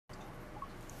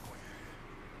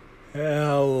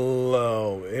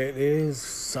Hello, it is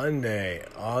Sunday,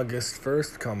 August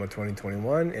 1st,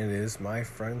 2021. It is my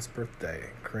friend's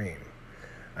birthday, Cream.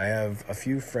 I have a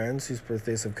few friends whose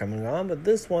birthdays have coming on, but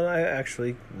this one I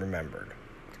actually remembered.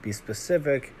 To be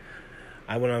specific,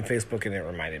 I went on Facebook and it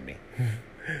reminded me.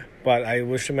 But I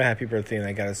wished him a happy birthday and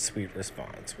I got a sweet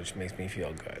response, which makes me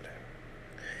feel good.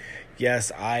 Yes,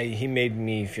 he made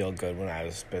me feel good when I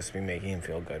was supposed to be making him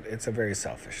feel good. It's a very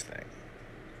selfish thing.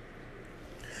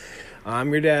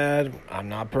 I'm your dad. I'm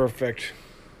not perfect.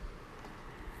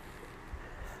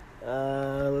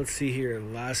 Let's see here.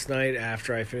 Last night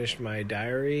after I finished my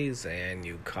diaries and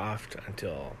you coughed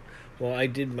until... Well, I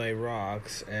did my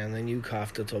rocks and then you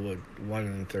coughed until about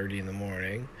 1:30 in the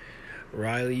morning.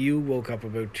 Riley, you woke up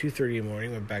about 2:30 in the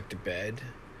morning, went back to bed.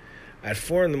 At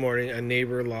 4 in the morning, a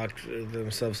neighbor locked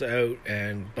themselves out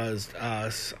and buzzed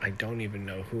us. I don't even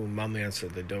know who. Mom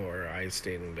answered the door. I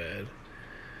stayed in bed.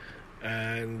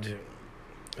 And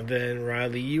then,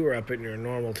 Riley, you were up at your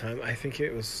normal time. I think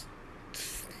it was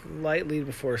slightly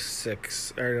before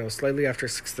 6, or no, slightly after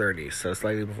 6:30, so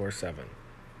slightly before 7.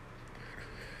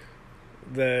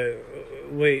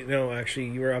 Actually,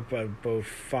 you were up at about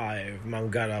 5.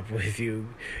 Mom got up with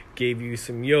you, gave you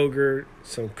some yogurt,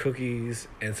 some cookies,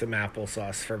 and some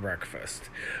applesauce for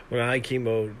breakfast. When I came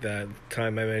out, that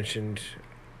time I mentioned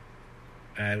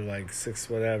at like 6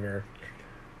 whatever,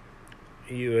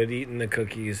 you had eaten the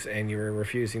cookies and you were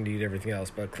refusing to eat everything else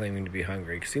but claiming to be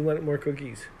hungry because you wanted more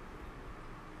cookies.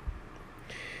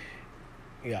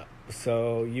 Yeah,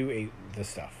 so you ate the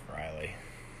stuff, Riley.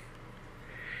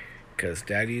 Because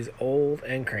Daddy's old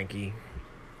and cranky.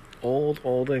 Old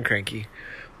and cranky.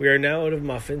 We are now out of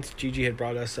muffins. Gigi had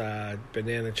brought us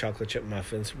banana chocolate chip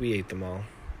muffins. We ate them all.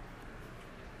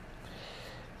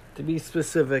 To be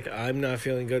specific, I'm not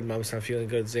feeling good. Mom's not feeling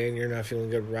good. Zan, you're not feeling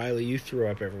good. Riley, you threw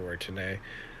up everywhere today.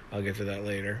 I'll get to that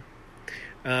later.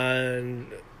 And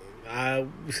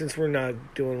since we're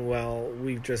not doing well,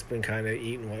 we've just been kind of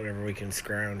eating whatever we can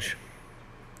scrounge.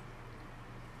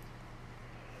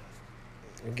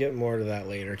 We'll get more to that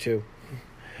later, too.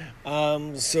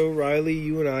 So, Riley,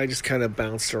 you and I just kind of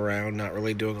bounced around, not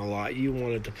really doing a lot. You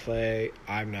wanted to play.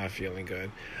 I'm not feeling good.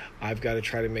 I've got to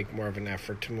try to make more of an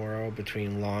effort tomorrow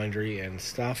between laundry and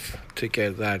stuff to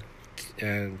get that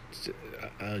and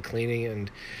cleaning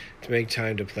and to make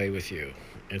time to play with you.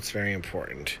 It's very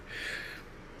important.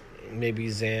 Maybe,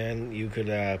 Zan, you could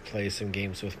play some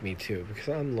games with me, too, because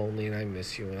I'm lonely and I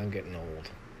miss you and I'm getting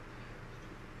old.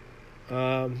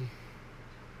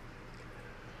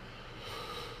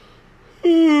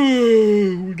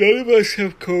 None of us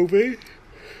have COVID.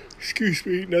 Excuse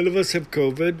me. None of us have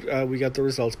COVID. We got the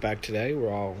results back today.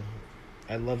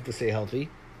 I'd love to say healthy.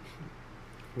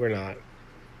 We're not.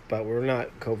 But we're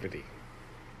not COVID-y.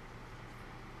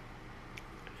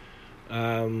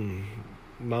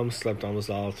 Mom slept almost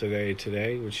all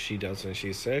today, which she does when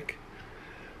she's sick.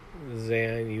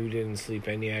 Zan, you didn't sleep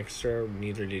any extra.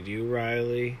 Neither did you,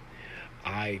 Riley.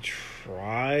 I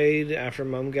tried after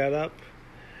Mom got up.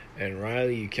 And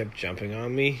Riley, you kept jumping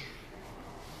on me.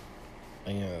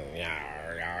 I'm gonna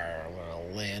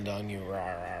land on you.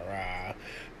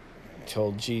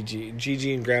 Told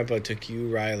Gigi and Grandpa took you,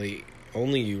 Riley,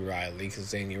 only you, Riley, because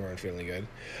Zane, you weren't feeling good,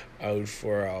 out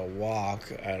for a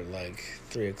walk at like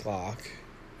 3 o'clock.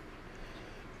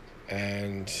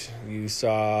 And you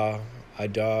saw a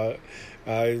dog.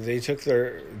 They took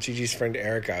Gigi's friend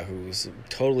Erica, who's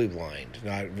totally blind,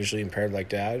 not visually impaired like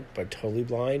Dad, but totally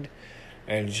blind.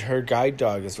 And her guide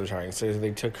dog is retiring, so they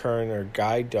took her and her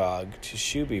guide dog to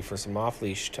Shuby for some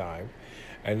off-leash time.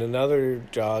 And another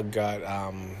dog got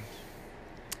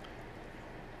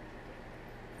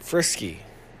frisky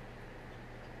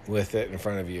with it in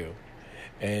front of you.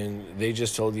 And they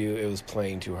just told you it was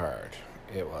playing too hard.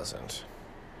 It wasn't.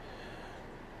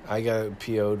 I got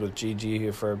PO'd with Gigi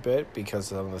for a bit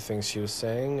because of the things she was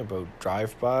saying about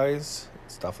drive-bys,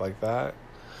 stuff like that.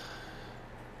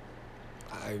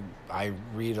 I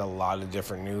read a lot of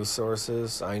different news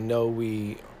sources. I know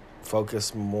we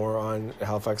focus more on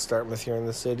Halifax, Dartmouth here in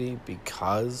the city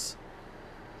because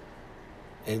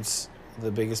it's the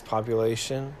biggest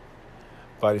population.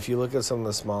 But if you look at some of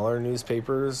the smaller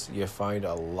newspapers, you find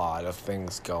a lot of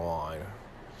things go on.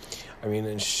 I mean,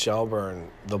 in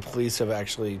Shelburne, the police have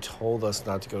actually told us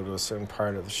not to go to a certain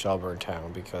part of the Shelburne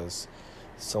town because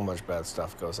so much bad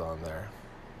stuff goes on there.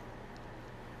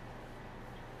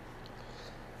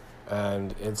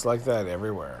 And it's like that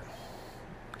everywhere.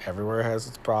 Everywhere has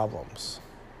its problems.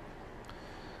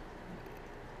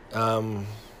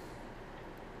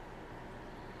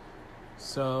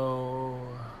 So...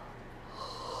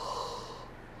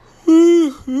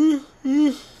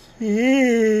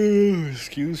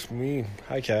 Excuse me.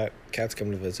 Hi, cat. Cat's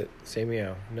come to visit. Say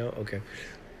meow. No? Okay.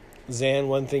 Zan,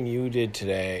 one thing you did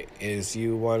today is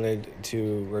you wanted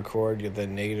to record the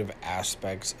negative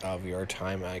aspects of your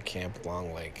time at Camp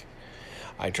Long Lake.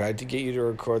 I tried to get you to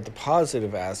record the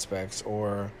positive aspects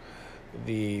or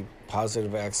the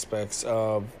positive aspects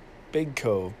of Big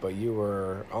Cove, but you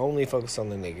were only focused on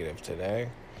the negative today.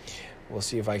 We'll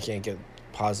see if I can't get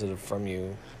positive from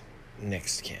you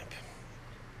next camp.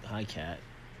 Hi, cat.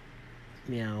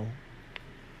 Meow.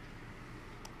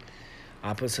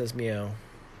 Appa says meow.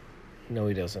 No,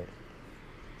 he doesn't.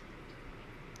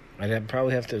 I'd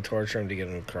probably have to torture him to get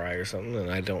him to cry or something, and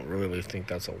I don't really think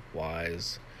that's a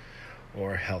wise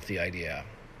or healthy idea.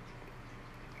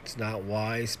 It's not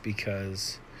wise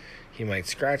because he might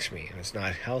scratch me, and it's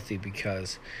not healthy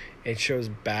because it shows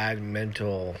bad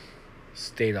mental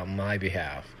state on my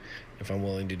behalf if I'm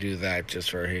willing to do that just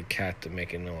for a cat to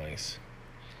make a noise.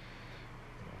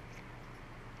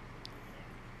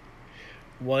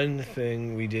 One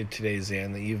thing we did today,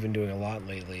 Zan, that you've been doing a lot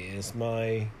lately is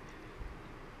my,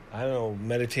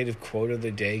 meditative quote of the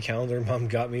day calendar Mom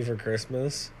got me for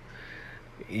Christmas.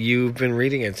 You've been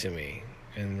reading it to me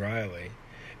and Riley.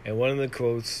 And one of the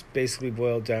quotes basically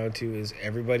boiled down to is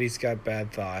everybody's got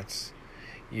bad thoughts.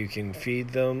 You can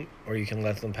feed them or you can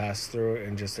let them pass through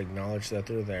and just acknowledge that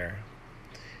they're there.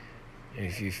 And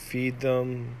if you feed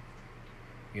them,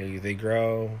 they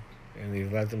grow, and you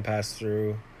let them pass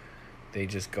through, they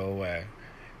just go away.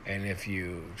 And if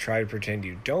you try to pretend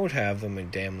you don't have them and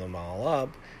dam them all up,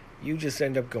 you just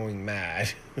end up going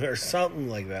mad or something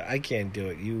like that. I can't do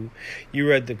it. You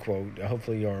read the quote.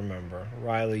 Hopefully you'll remember.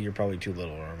 Riley, you're probably too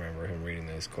little to remember him reading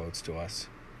those quotes to us.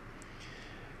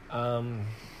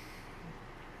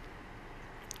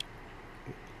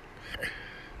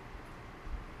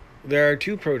 There are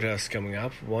 2 protests coming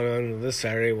up. One on this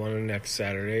Saturday, one on next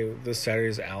Saturday. This Saturday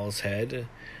is Owl's Head.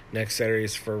 Next Saturday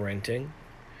is for renting.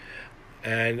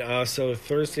 And also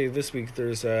Thursday this week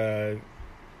there's a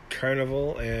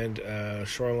carnival and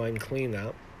shoreline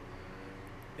cleanup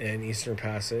in Eastern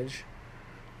Passage.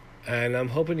 And I'm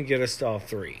hoping to get us to all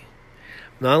 3.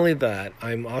 Not only that,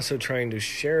 I'm also trying to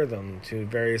share them to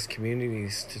various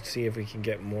communities to see if we can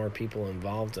get more people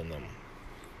involved in them.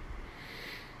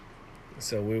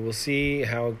 So we will see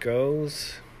how it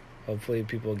goes. Hopefully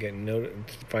people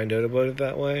find out about it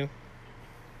that way.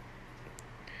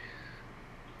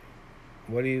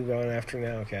 What are you going after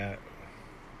now, cat?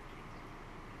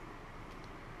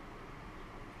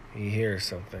 He hears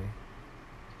something.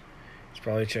 He's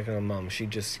probably checking on Mom. She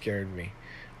just scared me.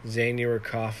 Zane, you were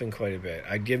coughing quite a bit.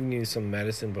 I'd given you some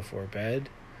medicine before bed,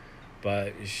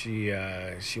 but she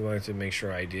wanted to make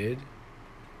sure I did.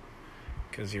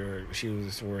 Because she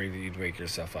was worried that you'd wake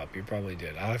yourself up. You probably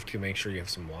did. I'll have to make sure you have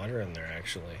some water in there,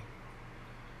 actually.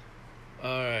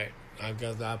 Alright, I've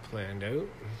got that planned out.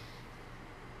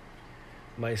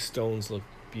 My stones look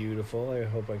beautiful. I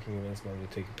hope I can convince Mom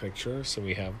to take a picture so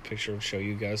we have a picture to show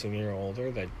you guys when you're older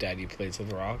that Daddy plays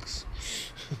with rocks.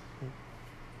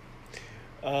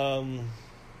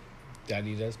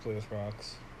 Daddy does play with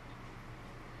rocks.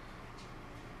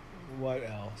 What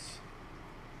else?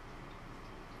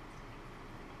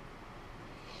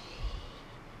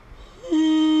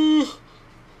 Oh,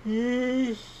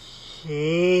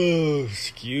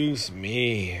 excuse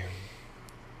me.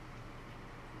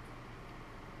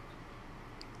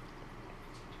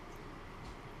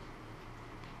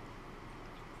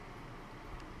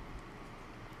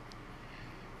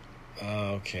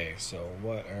 Okay, so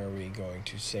what are we going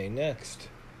to say next?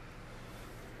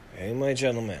 Hey, my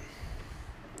gentlemen.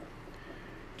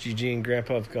 Gigi and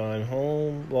Grandpa have gone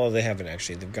home. Well, they haven't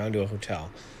actually. They've gone to a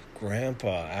hotel.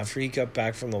 Grandpa, after he got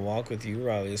back from the walk with you,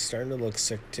 Riley, is starting to look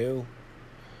sick too.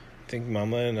 I think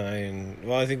Mama and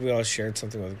I think we all shared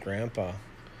something with Grandpa.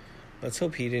 Let's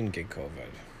hope he didn't get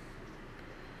COVID.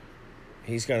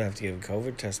 He's gonna have to get a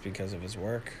COVID test because of his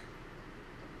work.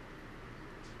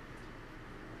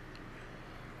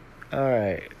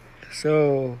 Alright,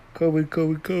 so, COVID.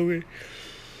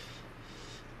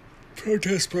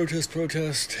 Protest.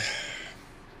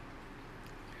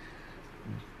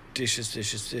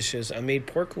 Dishes. I made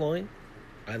pork loin.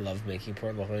 I love making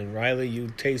pork loin. Riley, you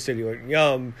tasted it, you went,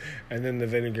 yum. And then the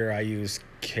vinegar I used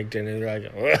kicked in, and you're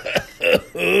like,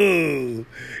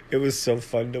 it was so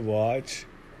fun to watch.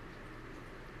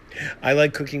 I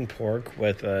like cooking pork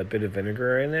with a bit of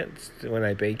vinegar in it when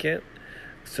I bake it,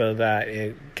 so that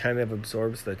it kind of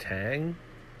absorbs the tang.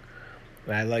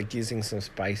 And I like using some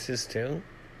spices too.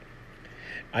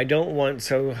 I don't want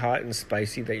so hot and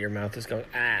spicy that your mouth is going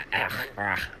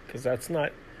because that's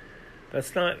not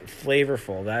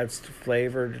flavorful. That's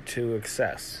flavored to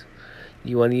excess.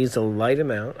 You want to use a light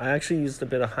amount. I actually used a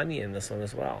bit of honey in this one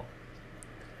as well.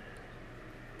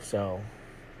 So,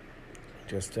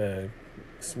 just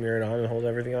smear it on and hold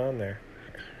everything on there.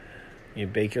 You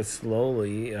bake it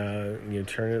slowly. You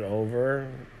turn it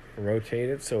over, rotate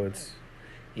it so it's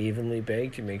evenly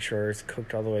baked. You make sure it's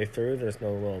cooked all the way through. There's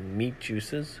no little meat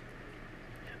juices.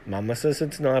 Mama says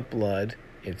it's not blood.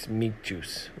 It's meat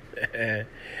juice.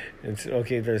 It's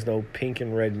okay. There's no pink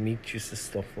and red meat juices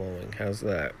still flowing. How's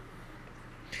that?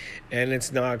 And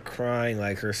it's not crying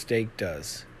like her steak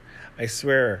does. I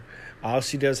swear, all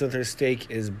she does with her steak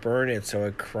is burn it so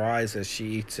it cries as she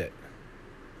eats it.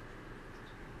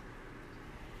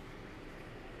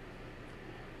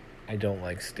 I don't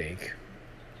like steak.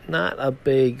 Not a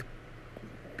big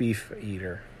beef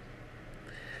eater.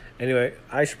 Anyway,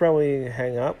 I should probably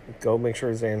hang up, go make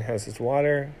sure Zan has his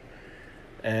water,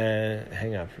 and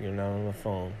hang up. You're not on the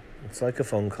phone. It's like a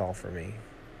phone call for me.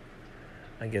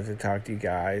 I get to talk to you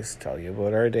guys, tell you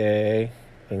about our day,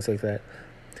 things like that.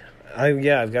 I've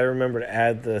got to remember to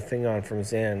add the thing on from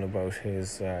Zan about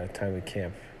his time at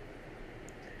camp.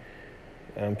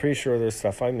 I'm pretty sure there's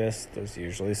stuff I missed. There's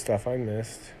usually stuff I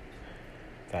missed.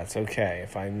 That's okay.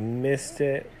 If I missed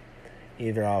it,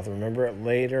 either I'll remember it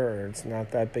later or it's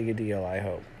not that big a deal, I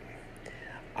hope.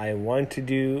 I want to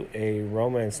do a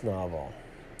romance novel.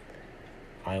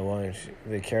 I want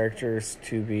the characters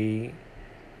to be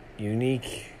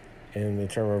unique in the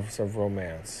terms of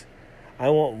romance. I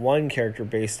want one character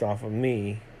based off of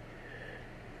me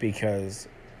because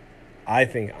I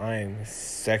think I'm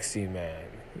sexy man.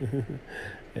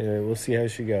 Anyway, we'll see how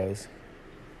she goes.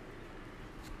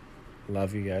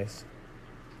 Love you guys.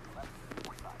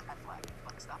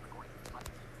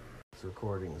 It's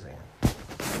recording, Zan.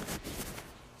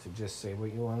 So just say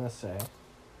what you want to say.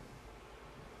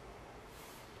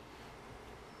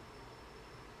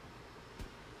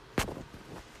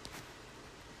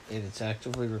 It's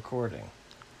actively recording.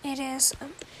 It is.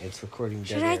 It's recording.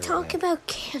 Should I talk about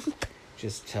camp?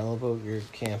 Just tell about your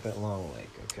camp at Long Lake,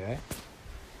 okay?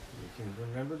 You can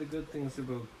remember the good things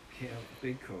about Camp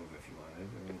Big Cove if you wanted.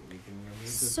 I mean, you can remember the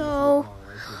good things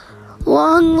about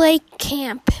Long Lake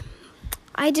Camp.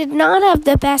 I did not have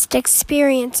the best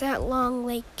experience at Long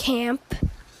Lake Camp.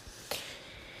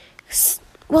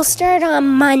 We'll start on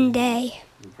Monday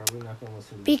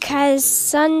because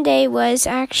Sunday was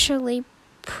actually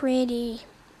pretty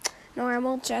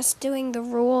normal, just doing the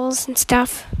rules and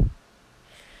stuff.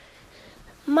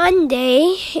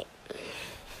 Monday,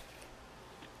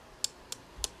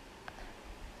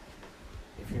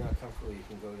 if you're not comfortable, you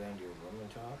can go down to your room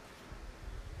and talk.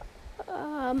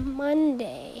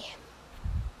 Monday.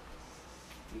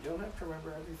 You don't have to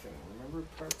remember everything. Remember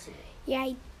parts of it. Yeah,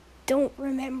 I don't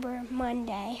remember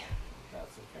Monday.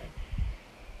 That's okay.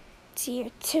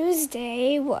 See,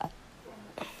 Tuesday, what?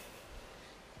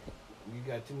 You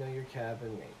got to know your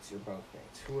cabin mates, your bunk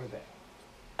mates. Who are they?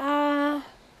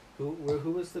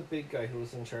 Who was the big guy who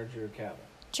was in charge of your cabin?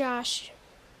 Josh.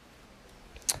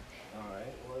 All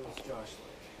right. What was Josh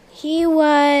like? He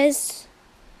was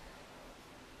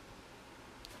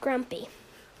grumpy.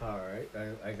 All right.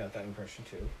 I got that impression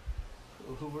too.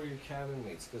 Who were your cabin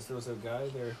mates? Because there was a guy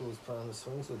there who was playing the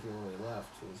swings with you when we left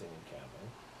who was in your cabin.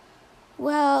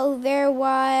 Well, there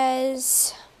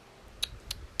was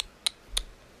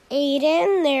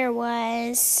Aiden, there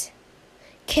was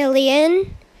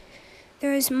Killian,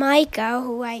 there was Micah,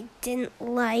 who I didn't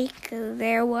like,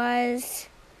 there was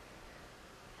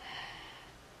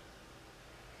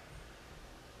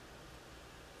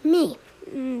me.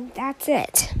 That's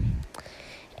it.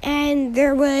 And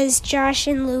there was Josh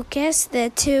and Lucas,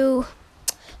 the two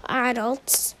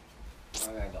adults.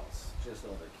 Not adults, just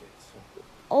older kids.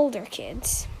 Older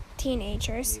kids,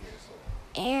 teenagers.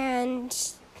 And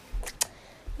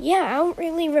yeah, I don't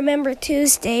really remember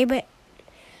Tuesday, but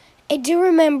I do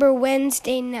remember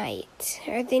Wednesday night,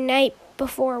 or the night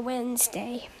before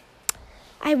Wednesday.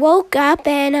 I woke up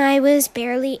and I was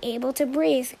barely able to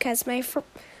breathe because my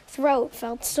throat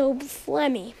felt so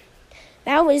phlegmy.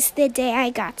 That was the day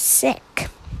I got sick.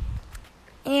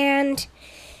 And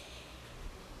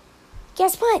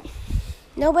guess what?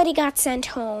 Nobody got sent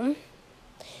home.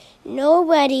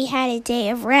 Nobody had a day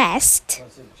of rest.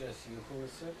 Was it just you who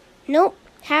was sick? Nope.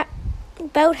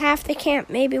 About half the camp,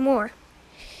 maybe more.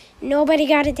 Nobody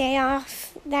got a day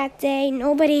off that day.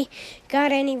 Nobody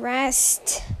got any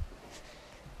rest.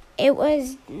 It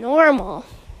was normal.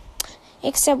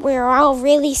 Except we were all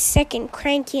really sick and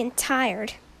cranky and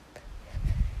tired.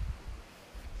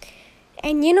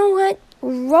 And you know what?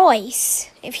 Royce,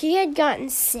 if he had gotten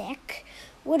sick,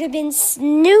 would have been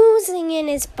snoozing in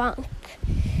his bunk.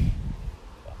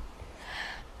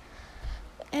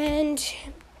 And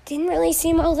didn't really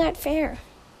seem all that fair.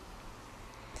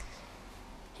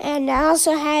 And I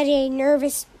also had a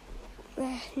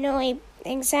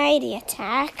anxiety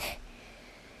attack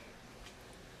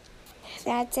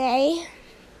that day.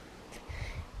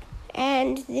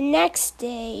 And the next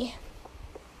day,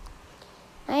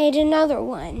 I had another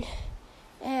one.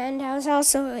 And I was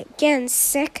also, again,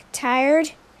 sick,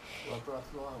 tired. What brought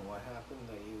you on? What happened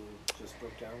that you just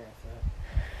broke down like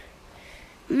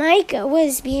that? Micah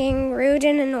was being rude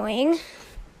and annoying.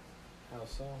 How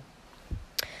so?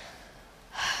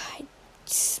 It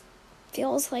just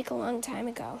feels like a long time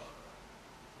ago.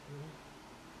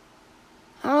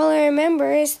 All I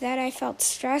remember is that I felt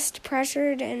stressed,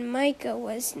 pressured, and Micah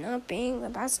was not being the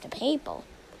best of people.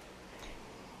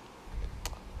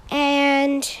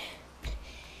 And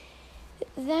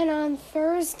then on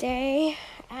Thursday,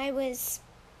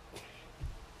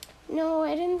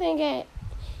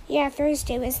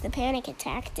 Thursday was the panic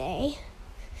attack day.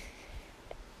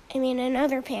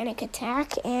 Another panic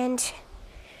attack. And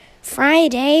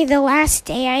Friday, the last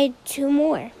day, I had 2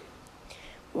 more.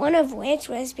 One of which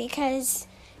was because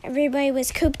everybody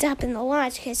was cooped up in the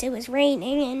lodge because it was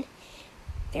raining and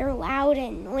they were loud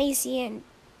and noisy and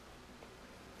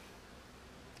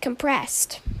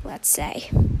compressed, let's say.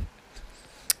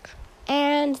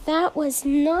 And that was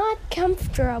not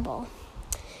comfortable.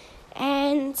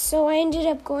 And so I ended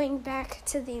up going back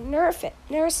to the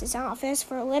nurse's office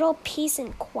for a little peace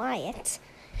and quiet.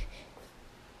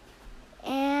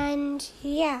 And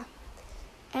yeah.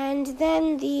 And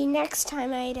then the next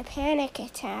time I had a panic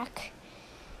attack,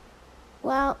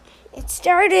 well, it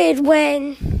started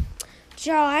when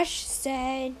Josh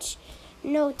said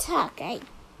no tuck. I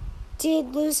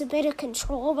did lose a bit of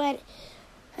control, but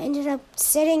I ended up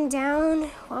sitting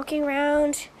down, walking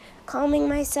around, calming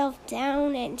myself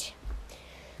down, and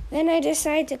then I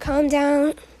decided to calm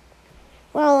down.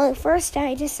 Well, first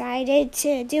I decided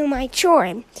to do my chore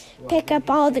and pick up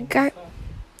all the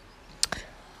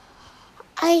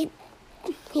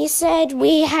He said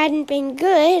we hadn't been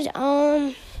good.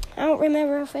 I don't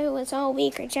remember if it was all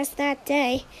week or just that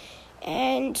day.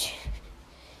 And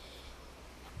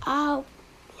I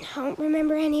don't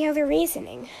remember any other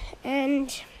reasoning.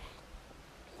 And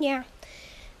yeah,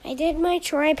 I did my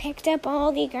chore. I picked up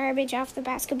all the garbage off the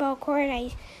basketball court.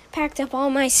 I packed up all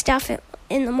my stuff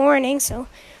in the morning, so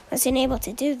I wasn't able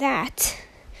to do that.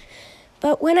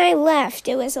 But when I left,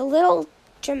 it was a little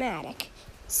dramatic.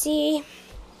 See,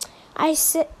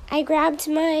 I grabbed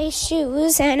my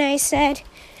shoes and I said,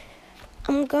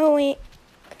 I'm going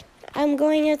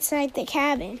outside the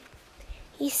cabin.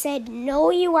 He said, no,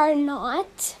 you are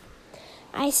not.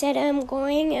 I said, I'm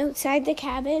going outside the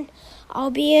cabin.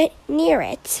 I'll be near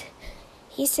it.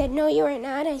 He said, no, you are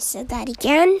not. I said that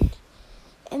again.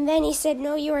 And then he said,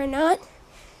 no, you are not.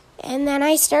 And then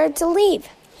I started to leave.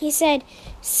 He said,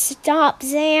 stop,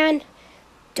 Zan.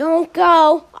 Don't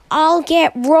go. I'll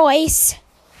get Royce.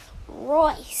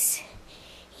 Royce.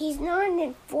 He's not an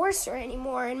enforcer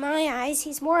anymore in my eyes.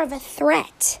 He's more of a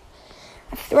threat.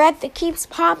 A threat that keeps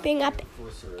popping up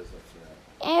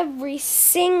every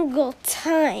single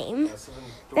time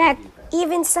that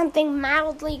even something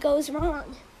mildly goes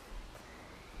wrong.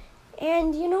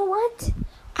 And you know what?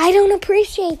 I don't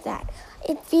appreciate that.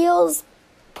 It feels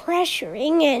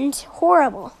pressuring and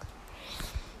horrible.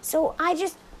 So I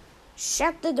just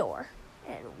shut the door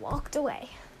and walked away.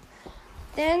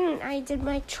 Then I did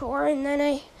my chore and then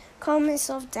I calmed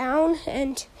myself down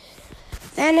and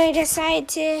then I decided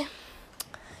to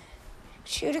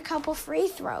shoot a couple free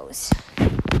throws.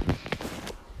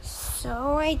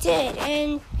 So I did.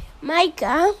 And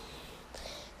Micah,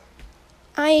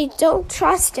 I don't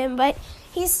trust him, but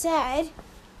he said,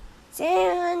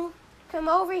 Dan, come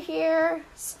over here.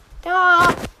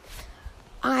 Stop.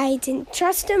 I didn't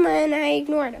trust him and I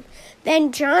ignored him.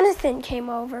 Then Jonathan came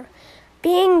over,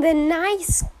 being the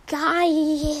nice guy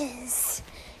he is,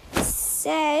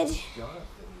 said... Jonathan?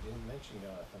 You didn't mention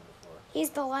Jonathan before. He's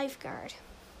the lifeguard.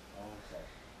 Oh, okay.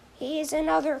 He's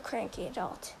another cranky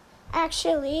adult.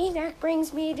 Actually, that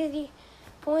brings me to the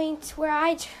point where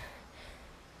I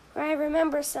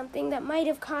remember something that might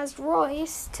have caused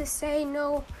Royce to say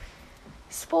no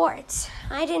sports.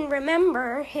 I didn't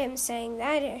remember him saying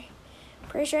that. I'm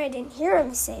pretty sure I didn't hear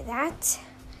him say that.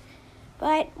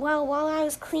 But, well, while I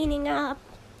was cleaning up,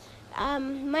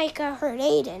 Micah hurt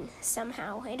Aiden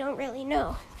somehow. I don't really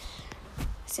know,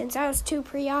 since I was too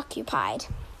preoccupied.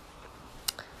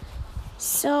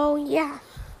 So, yeah.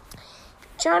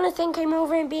 Jonathan came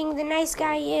over and being the nice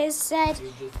guy he is, said...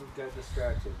 You just got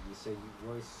distracted. You said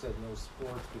Royce said no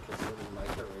sports because it was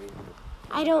Micah or Aiden.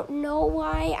 I don't know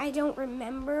why. I don't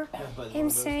remember him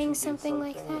saying something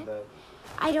like that.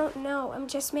 I don't know. I'm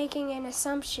just making an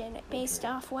assumption based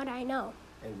off what I know.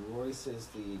 And Royce is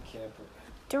the camp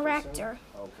Director.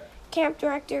 person? Okay. Camp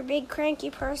director, big cranky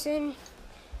person.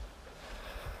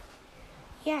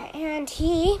 Yeah, and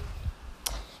he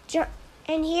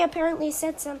apparently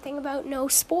said something about no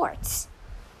sports.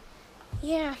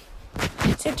 Yeah.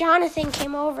 So Jonathan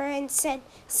came over and said,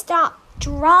 "Stop,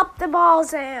 drop the ball,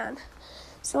 Zan."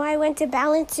 So I went to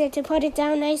balance it to put it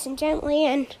down nice and gently,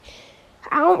 and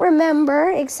I don't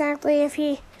remember exactly if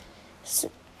he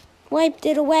wiped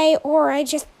it away or I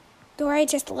just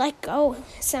let go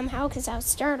somehow because I was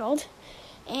startled.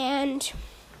 And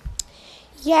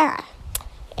yeah,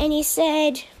 and he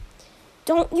said,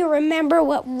 "Don't you remember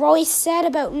what Royce said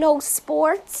about no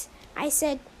sports?" I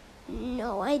said,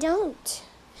 "No, I don't."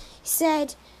 He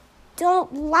said,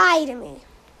 "Don't lie to me."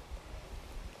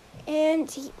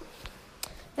 And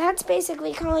that's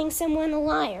basically calling someone a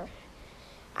liar.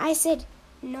 I said,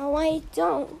 "No, I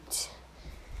don't."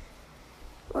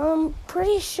 Well, I'm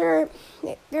pretty sure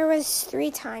there was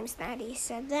 3 times that he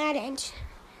said that, and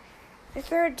the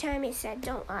 3rd time he said,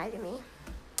 "Don't lie to me."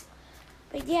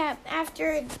 But yeah,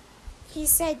 after he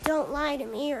said, "Don't lie to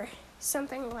me," or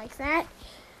something like that,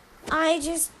 I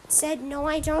just said, "No,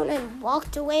 I don't," and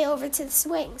walked away over to the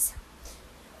swings,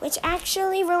 which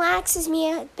actually relaxes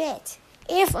me a bit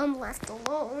if I'm left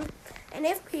alone, and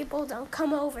if people don't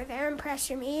come over there and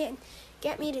pressure me and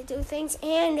get me to do things,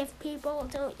 and if people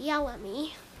don't yell at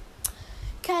me,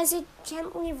 because it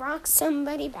gently rocks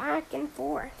somebody back and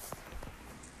forth.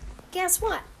 Guess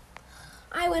what?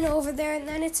 I went over there, and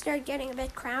then it started getting a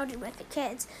bit crowded with the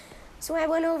kids, so I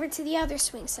went over to the other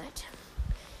swing set.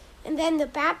 And then the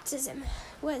baptism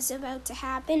was about to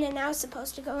happen, and I was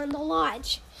supposed to go in the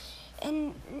lodge.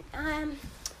 And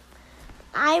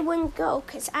I wouldn't go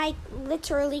because I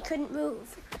literally couldn't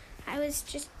move. I was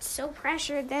just so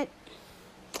pressured that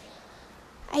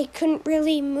I couldn't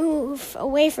really move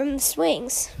away from the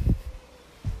swings.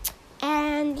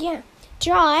 And yeah,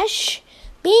 Josh,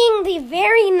 being the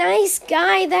very nice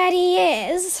guy that he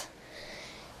is,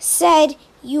 said,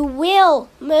 "You will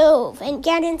move and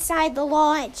get inside the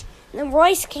lodge." And then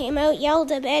Royce came out,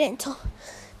 yelled a bit, and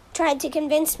tried to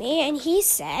convince me, and he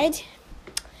said,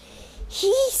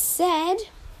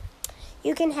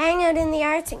 "You can hang out in the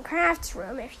arts and crafts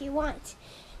room if you want."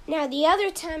 Now, the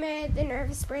other time I had the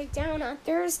nervous breakdown on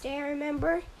Thursday, I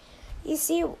remember, you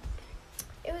see,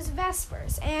 it was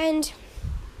Vespers, and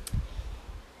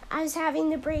I was having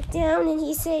the breakdown, and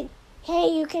he said, "Hey,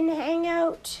 you can hang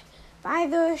out by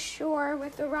the shore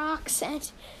with the rocks,"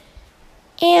 and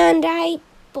I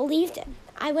believed him.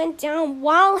 I went down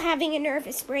while having a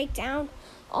nervous breakdown,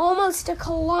 almost a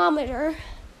kilometer,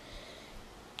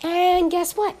 and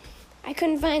guess what? I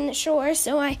couldn't find the shore,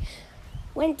 so I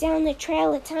went down the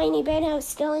trail a tiny bit. I was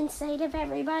still in sight of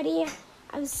everybody.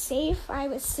 I was safe. I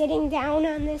was sitting down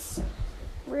on this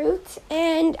route,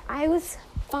 and I was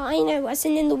fine. I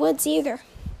wasn't in the woods either.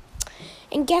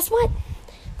 And guess what?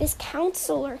 This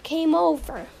counselor came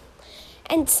over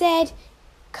and said,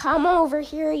 "Come over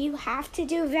here. You have to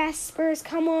do Vespers.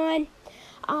 Come on.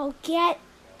 I'll get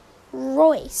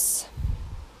Royce."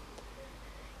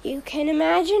 You can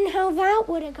imagine how that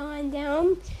would have gone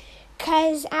down,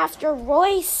 because after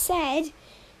Royce said,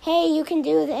 "Hey, you can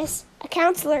do this," a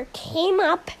counselor came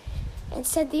up and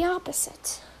said the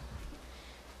opposite.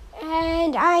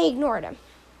 And I ignored him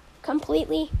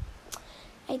completely.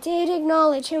 I did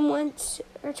acknowledge him once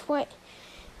or twice.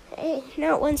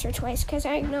 Not once or twice, because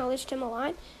I acknowledged him a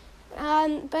lot.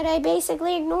 But I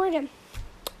basically ignored him.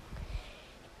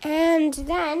 And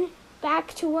then,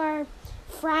 back to our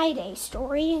Friday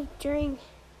story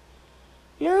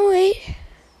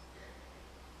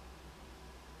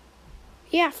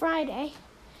Friday.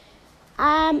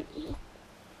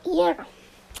 Yeah,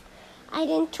 I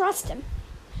didn't trust him.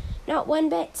 Not one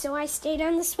bit, so I stayed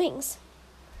on the swings.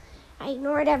 I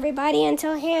ignored everybody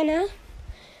until Hannah.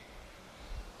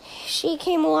 She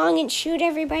came along and shooed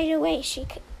everybody away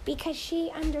because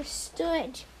she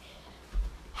understood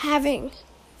having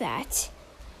that.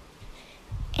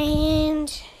 And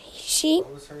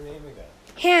What was her name again?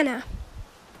 Hannah.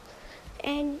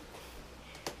 And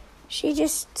she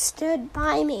just stood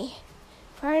by me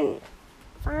far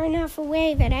enough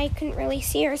away that I couldn't really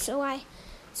see her, so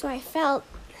I felt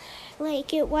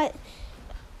like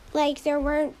there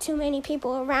weren't too many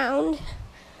people around,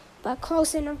 but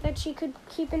close enough that she could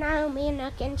keep an eye on me and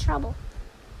not get in trouble.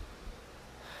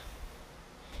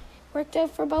 Worked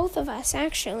out for both of us,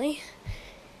 actually.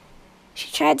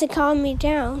 She tried to calm me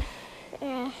down.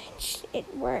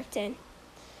 It worked, and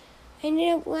I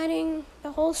ended up letting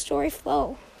the whole story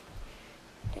flow.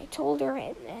 I told her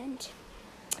it, and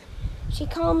she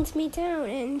calmed me down,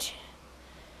 and,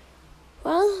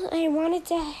 well, I wanted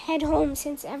to head home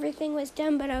since everything was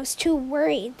done, but I was too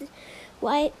worried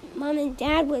what Mom and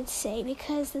Dad would say,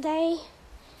 because they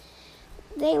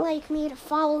like me to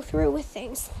follow through with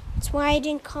things. That's why I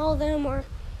didn't call them or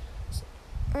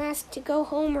ask to go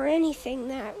home or anything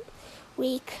that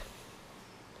week.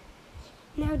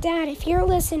 Now, Dad, if you're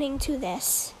listening to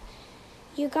this,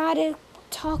 you gotta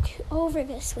talk over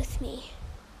this with me.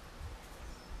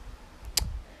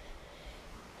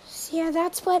 So, yeah,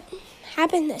 that's what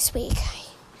happened this week.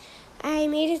 I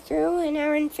made it through an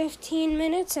hour and 15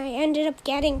 minutes. I ended up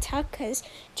getting Tuck because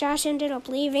Josh ended up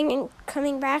leaving and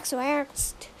coming back, so I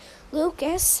asked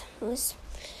Lucas,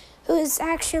 who's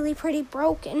actually pretty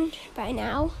broken by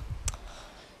now.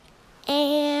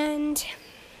 And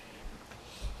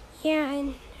yeah,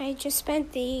 and I just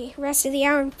spent the rest of the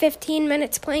hour and 15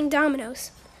 minutes playing dominoes.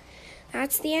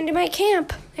 That's the end of my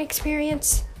camp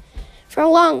experience. For a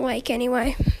long week,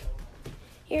 anyway.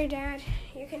 Here, Dad,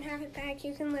 you can have it back.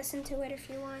 You can listen to it if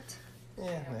you want.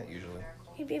 Yeah, not usually.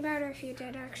 It'd be better if you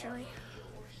did, actually.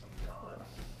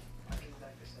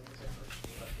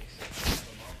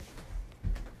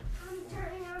 I'm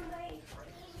turning on my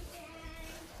TV.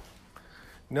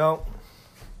 No.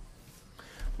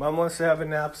 Mom wants to have a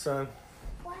nap, son.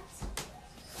 What?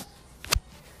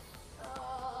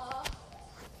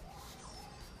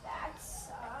 That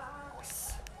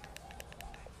sucks.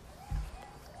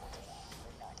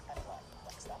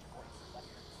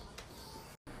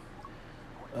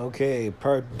 Okay,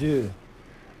 part 2.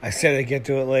 I said I'd get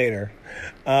to it later.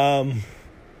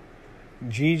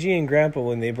 Gigi and Grandpa,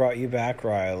 when they brought you back,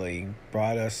 Riley,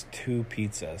 brought us 2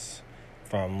 pizzas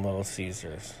from Little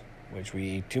Caesars, which we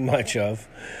eat too much of.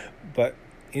 But,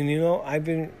 I've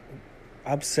been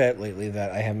upset lately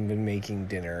that I haven't been making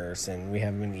dinners and we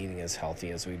haven't been eating as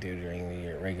healthy as we do during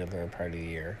the regular part of the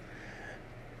year.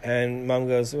 And Mom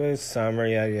goes, well, it's summer,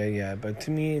 yeah. But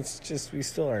to me, it's just, we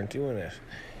still aren't doing it.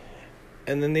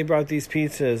 And then they brought these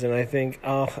pizzas, and I think,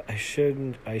 I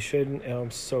shouldn't. And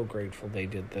I'm so grateful they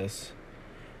did this.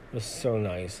 It was so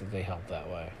nice that they helped that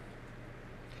way.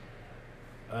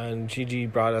 And Gigi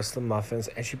brought us the muffins,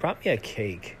 and she brought me a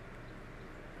cake.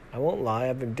 I won't lie,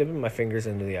 I've been dipping my fingers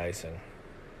into the icing.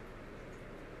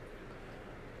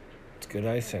 It's good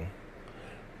icing.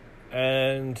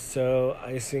 And so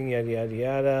icing,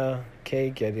 yada,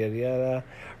 cake, yada.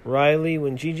 Riley,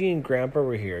 when Gigi and Grandpa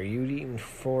were here, you'd eaten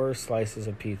 4 slices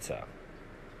of pizza.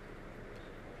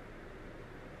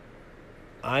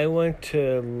 I went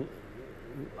to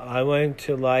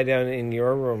lie down in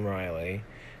your room, Riley,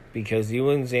 because you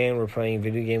and Zan were playing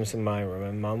video games in my room,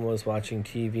 and Mom was watching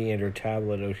TV and her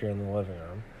tablet out here in the living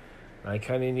room. I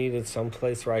kind of needed some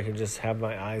place where I could just have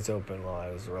my eyes open while I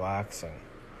was relaxing.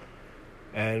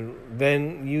 And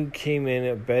then you came in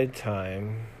at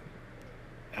bedtime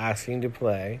asking to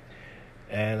play,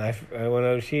 and I went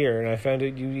out here, and I found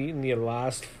out you'd eaten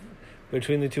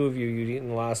between the two of you, you'd eaten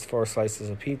the last 4 slices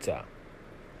of pizza.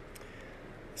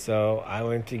 So I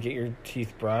went to get your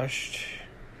teeth brushed.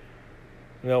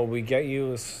 No, did we get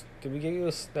you a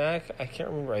snack? I can't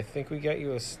remember. I think we got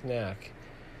you a snack.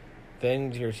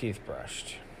 Then your teeth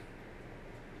brushed.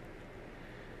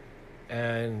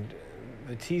 And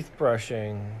the teeth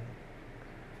brushing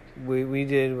we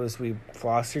did was we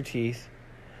flossed your teeth,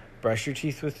 brush your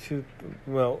teeth with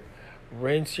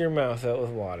rinse your mouth out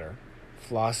with water,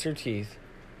 floss your teeth,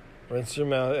 rinse your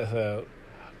mouth out,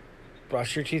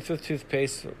 brush your teeth with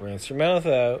toothpaste, rinse your mouth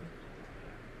out,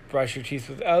 brush your teeth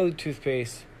without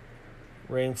toothpaste,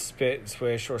 rinse, spit,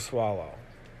 swish, or swallow.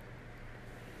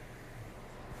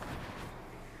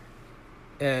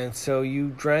 And so you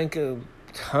drank a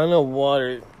ton of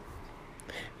water.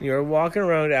 You were walking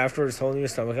around afterwards holding your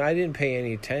stomach. I didn't pay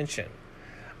any attention.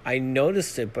 I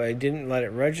noticed it, but I didn't let it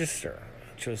register,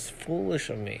 which was foolish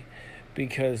of me,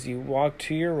 because you walked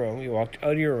to your room, you walked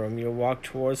out of your room, you walked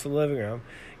towards the living room,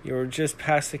 you were just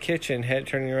past the kitchen,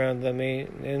 turning around the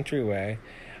main entryway,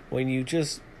 when you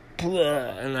just,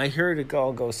 and I heard it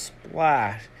all go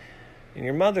splat, and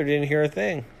your mother didn't hear a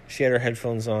thing. She had her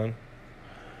headphones on.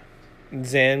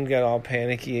 Zan got all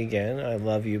panicky again. I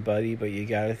love you, buddy, but you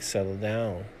gotta settle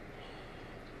down.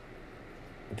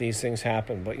 These things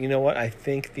happen. But you know what? I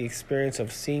think the experience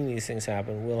of seeing these things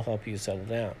happen will help you settle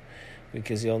down,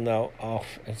 because you'll know,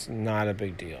 it's not a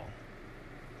big deal.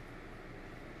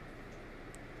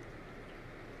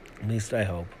 At least I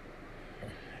hope.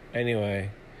 Anyway,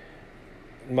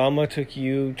 Mama took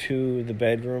you to the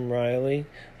bedroom, Riley.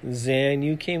 Zan,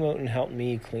 you came out and helped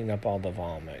me clean up all the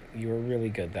vomit. You were really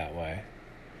good that way.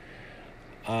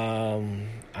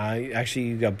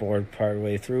 You got bored part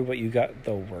way through, but you got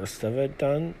the worst of it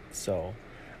done. So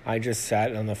I just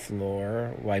sat on the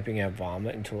floor wiping out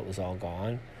vomit until it was all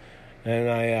gone. And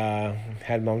I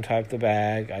had Mom tie up the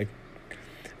bag. I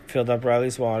filled up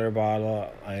Riley's water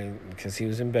bottle because he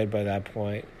was in bed by that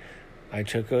point. I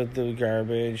took out the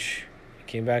garbage,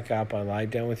 came back up. I lied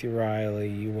down with you, Riley.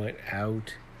 You went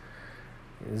out.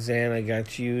 Zan, I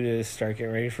got you to start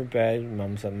getting ready for bed.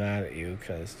 Mom's not mad at you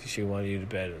because she wanted you to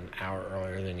bed an hour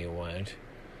earlier than you went.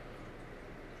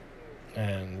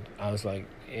 And I was like,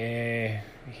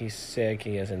 he's sick.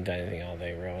 He hasn't done anything all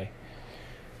day, really.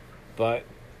 But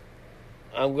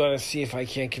I'm going to see if I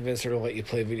can't convince her to let you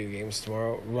play video games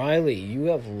tomorrow. Riley, you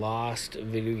have lost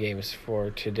video games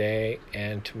for today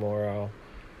and tomorrow.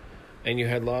 And you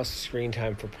had lost screen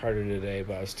time for part of today,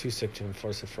 but I was too sick to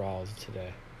enforce it for all of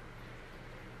today.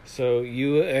 So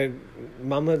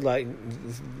Mom had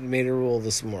made a rule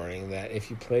this morning that if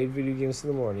you played video games in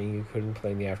the morning, you couldn't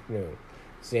play in the afternoon.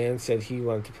 Zan said he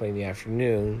wanted to play in the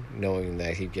afternoon, knowing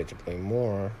that he'd get to play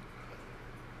more.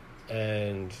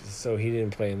 And so he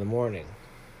didn't play in the morning.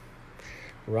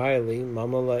 Riley,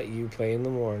 Mama let you play in the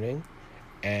morning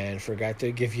and forgot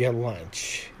to give you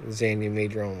lunch. Zan, you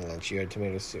made your own lunch. You had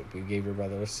tomato soup. You gave your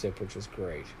brother a sip, which was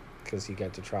great because he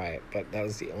got to try it. But that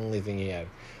was the only thing he had,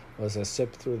 was a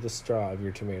sip through the straw of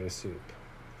your tomato soup.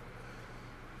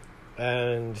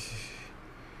 And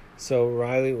so,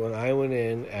 Riley, when I went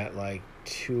in at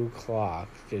 2 o'clock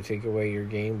to take away your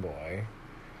Game Boy,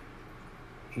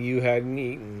 you hadn't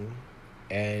eaten,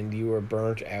 and you were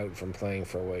burnt out from playing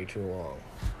for way too long.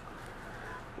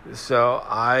 So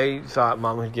I thought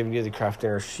Mom had given you the craft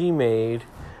dinner she made,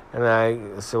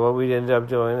 so what we ended up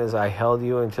doing is I held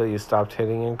you until you stopped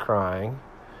hitting and crying,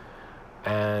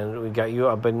 and we got you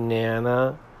a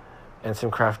banana and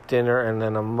some craft dinner and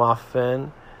then a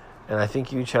muffin, and I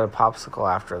think you each had a popsicle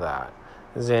after that.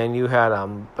 Zan, you had a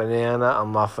banana, a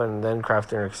muffin, and then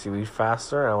craft dinner because you eat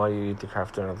faster, and I want you to eat the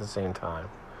craft dinner at the same time.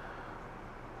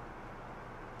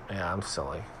 Yeah, I'm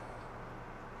silly.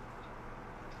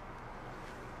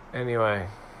 Anyway.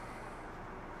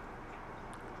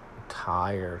 I'm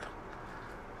tired.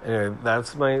 Anyway,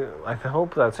 I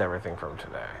hope that's everything from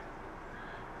today.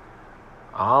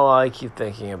 All I keep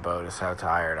thinking about is how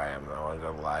tired I am. I want to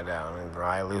go lie down in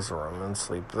Riley's room and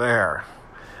sleep there.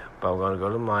 But I'm going to go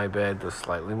to my bed. There's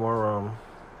slightly more room.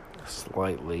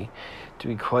 Slightly. To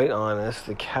be quite honest,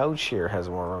 the couch here has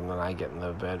more room than I get in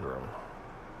the bedroom.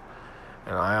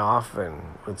 And I often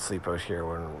would sleep out here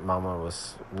when Mama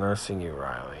was nursing you,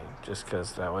 Riley, just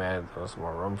because that way there was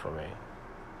more room for me.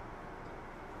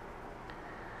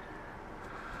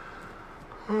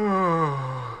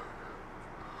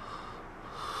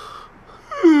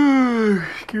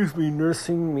 Excuse me,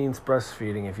 nursing means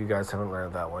breastfeeding if you guys haven't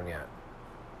learned that one yet.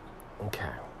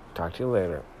 Okay, talk to you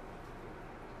later.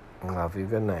 Love you,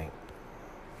 good night.